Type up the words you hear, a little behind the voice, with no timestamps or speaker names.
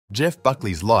Jeff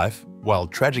Buckley's life, while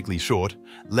tragically short,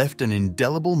 left an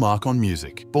indelible mark on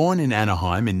music. Born in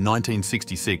Anaheim in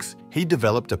 1966, he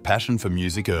developed a passion for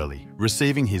music early,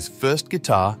 receiving his first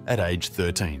guitar at age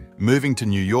 13. Moving to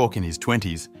New York in his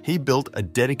 20s, he built a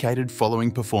dedicated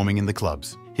following performing in the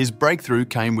clubs. His breakthrough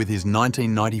came with his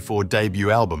 1994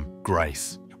 debut album,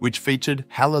 Grace, which featured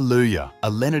Hallelujah, a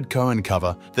Leonard Cohen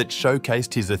cover that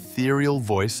showcased his ethereal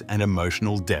voice and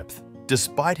emotional depth.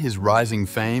 Despite his rising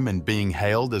fame and being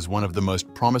hailed as one of the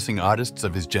most promising artists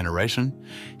of his generation,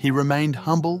 he remained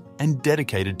humble and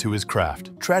dedicated to his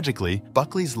craft. Tragically,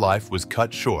 Buckley's life was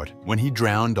cut short when he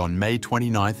drowned on May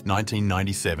 29,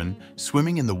 1997,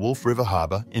 swimming in the Wolf River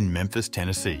Harbor in Memphis,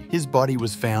 Tennessee. His body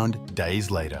was found days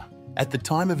later. At the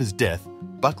time of his death,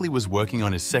 Buckley was working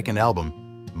on his second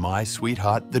album, My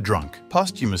Sweetheart the Drunk,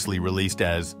 posthumously released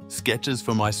as Sketches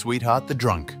for My Sweetheart the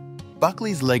Drunk.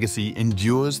 Buckley's legacy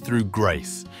endures through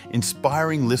Grace,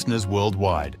 inspiring listeners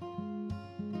worldwide.